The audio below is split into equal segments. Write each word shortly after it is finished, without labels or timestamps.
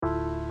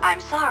I'm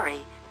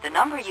sorry. The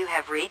number you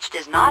have reached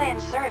is not in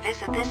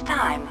service at this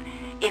time.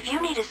 If you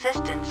need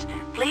assistance,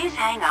 please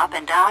hang up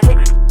and dial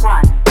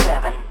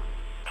 617.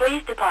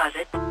 Please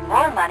deposit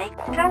more money.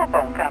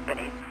 Telephone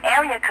company.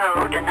 Area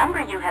code, the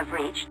number you have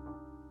reached.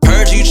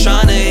 Heard you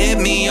tryna hit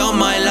me on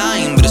my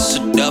line, but it's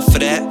enough for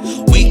that.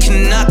 We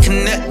cannot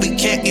connect, we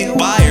can't get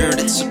wired,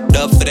 it's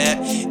enough for that.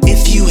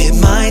 If you hit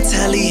my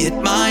telly, hit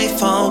my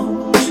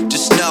phone,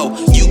 just know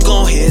you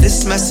gon' hear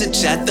this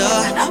message at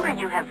The number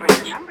you have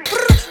reached.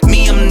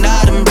 Me, I'm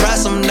not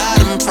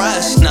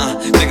impressed, nah,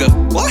 nigga,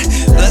 what?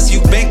 Unless you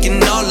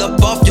banking all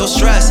up off your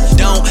stress.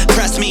 Don't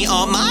press me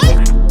on my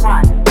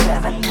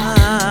 171.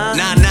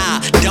 Nah,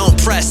 don't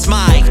press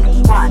my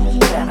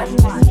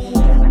 171.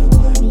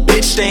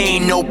 Bitch, they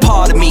ain't no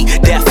part of me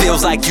that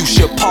feels like you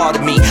should part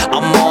of me.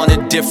 I'm on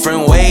a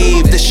different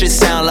wave. This shit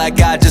sound like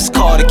I just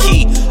caught a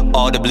key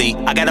audibly.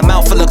 I got a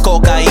mouthful of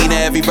cocaine.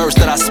 Every verse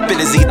that I spit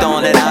is either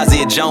on that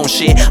Isaiah Jones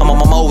shit. I'm on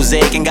my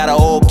mosaic and got a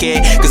whole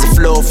kid, cause the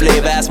flow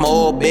flavor ass my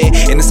old bit.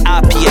 And this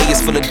IPA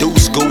is full of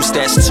deuce goose,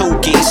 that's 2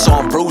 keys. So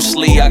I'm Bruce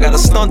Lee, I got a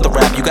stunt to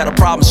rap. You got a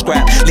problem,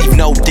 scrap, leave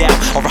no doubt.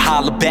 Or a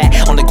holler back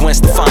on the Gwen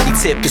Stefani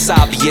tip. It's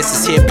obvious,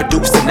 it's here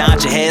produced and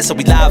nod your head. So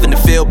we live in the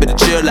field, but it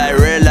chill like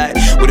real life.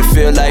 What it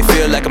feel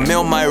like a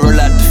mill might roll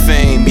out the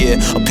fame, yeah.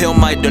 A pill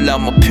might dull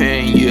out my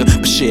pain, yeah.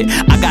 But shit,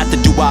 I got the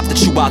do-op, the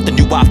chew-out, the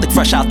new optic,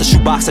 fresh out the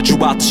shoebox, I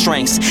drew out the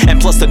strengths.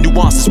 And plus the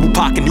nuances, we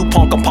pocket, new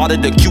punk, I'm part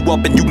of the queue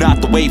up and you not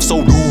the wave, so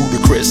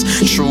ludicrous.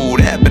 True,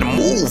 that better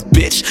move,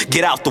 bitch,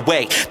 get out the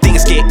way.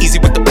 Things get easy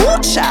with the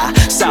ooh-cha.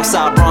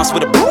 Southside Bronx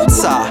with a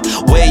boots are.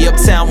 Way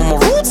uptown where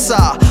my roots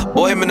are.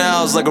 Boy, my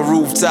nails like a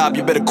rooftop.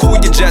 You better cool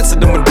your jets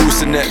and the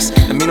Medusa next.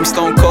 I mean I'm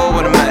stone cold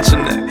when I'm at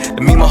your neck.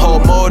 I mean my whole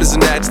mode is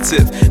an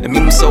adjective. I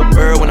mean I'm so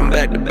purr when I'm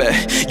back to back.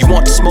 You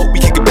want the smoke, we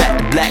can get back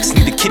to blacks.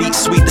 Need a kitty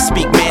sweet to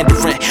speak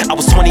Mandarin. I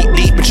was 20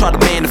 deep and try to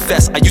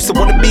manifest. I used to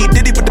wanna be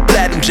Diddy with the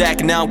platinum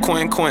jacket. Now I'm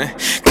Quinn.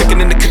 Cooking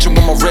in the kitchen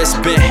with my wrist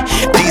bent.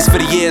 These for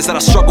the years that I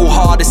struggle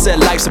hard. They said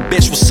life's a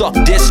bitch, will suck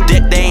this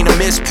dick. They ain't a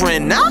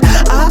misprint. Now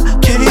I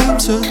came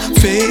to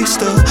face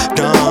the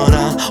dawn.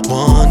 I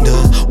wonder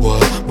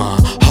what my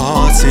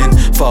heart's in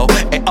for.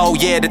 And oh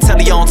yeah, the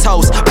telly on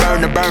toast.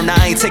 Burn to burn,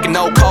 I ain't taking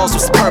no calls.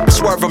 What's the purpose?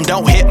 Swerve them,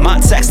 don't hit my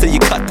text till you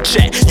cut the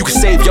check. You can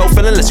save your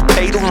feeling unless you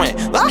pay the rent.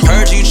 I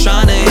heard you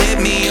tryna hit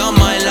me on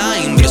my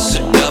line, but it's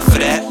enough for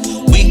that.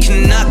 We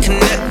cannot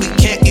connect, we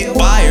can't get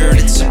wired,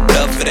 it's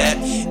enough for that.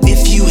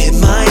 If you hit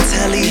my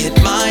telly, hit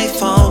my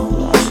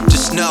phone,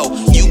 just know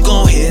you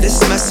gon' hear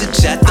this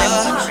message at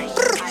the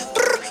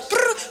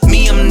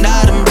Me, I'm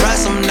not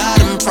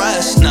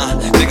impressed, nah,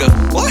 nigga,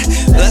 what?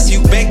 Unless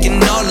you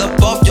banking all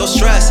up off your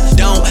stress.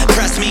 Don't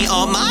press me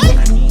on my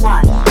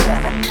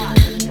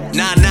 171.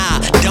 Nah,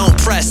 don't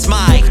press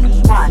my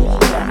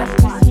 171.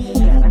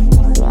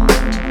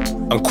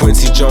 I'm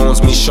Quincy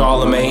Jones, me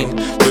Charlemagne.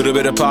 Little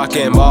bit of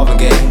pocket involving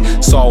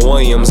game. Saul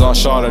Williams on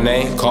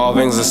Chardonnay.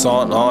 Carvings of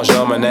salt on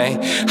Germanet.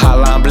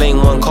 Hotline bling,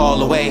 one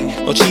call away.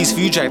 No cheese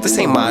for you, Jack, this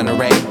ain't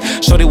Monterey.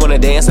 Shorty wanna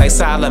dance like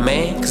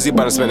Solomon, cause he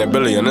about to spend $1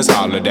 billion on this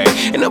holiday.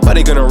 Ain't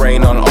nobody gonna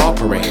rain on our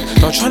parade.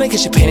 Don't tryna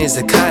get your panties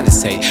to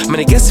condensate. I mean,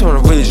 I guess what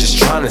I'm really just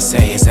trying to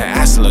say is that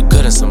ass look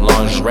good in some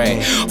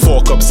lingerie.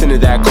 4 cups into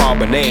that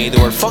carbonade. The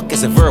word fuck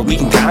is a verb we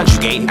can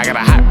conjugate. I got a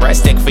hot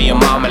breast stick for your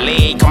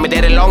marmalade. Call me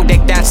daddy long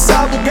dick, that's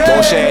obligate.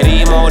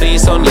 Sherry, mori,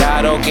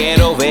 soñado,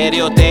 quiero ver,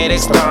 yo te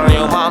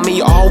extraño.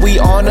 Mommy, are we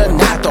on a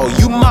knot though?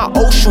 You my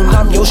ocean,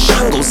 I'm your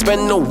shango.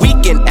 Spend the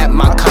weekend at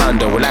my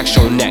condo. Relax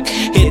your neck,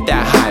 hit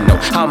that high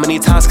note. How many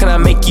times can I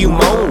make you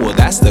moan? Well,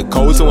 that's the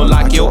code to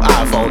unlock your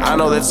iPhone. I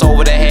know that's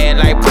over the head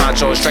like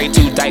Poncho. Straight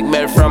to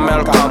Dykeman from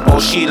El Campo.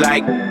 She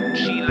like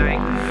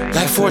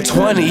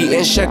 420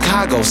 in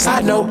Chicago.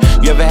 Side note,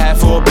 you ever had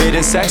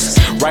forbidden sex?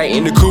 Right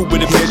in the coop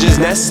with the pigeon's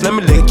nest? Let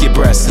me lick your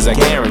breasts, cause I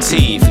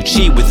guarantee if you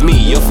cheat with me,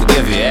 you'll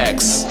forgive your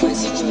ex. What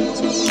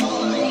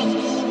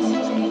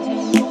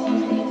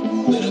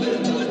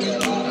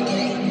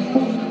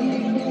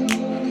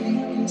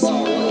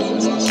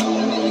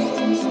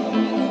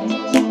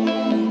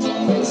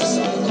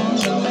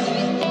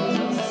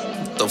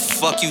the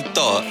fuck you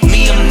thought?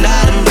 Me, I'm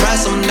not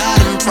impressed,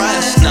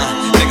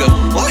 nah, nigga,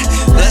 what?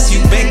 Unless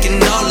you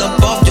banking all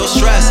up off your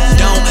stress.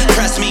 Don't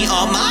press me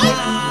on my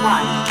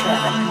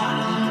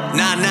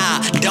 171.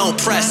 Nah, don't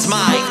press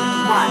my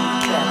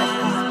 171.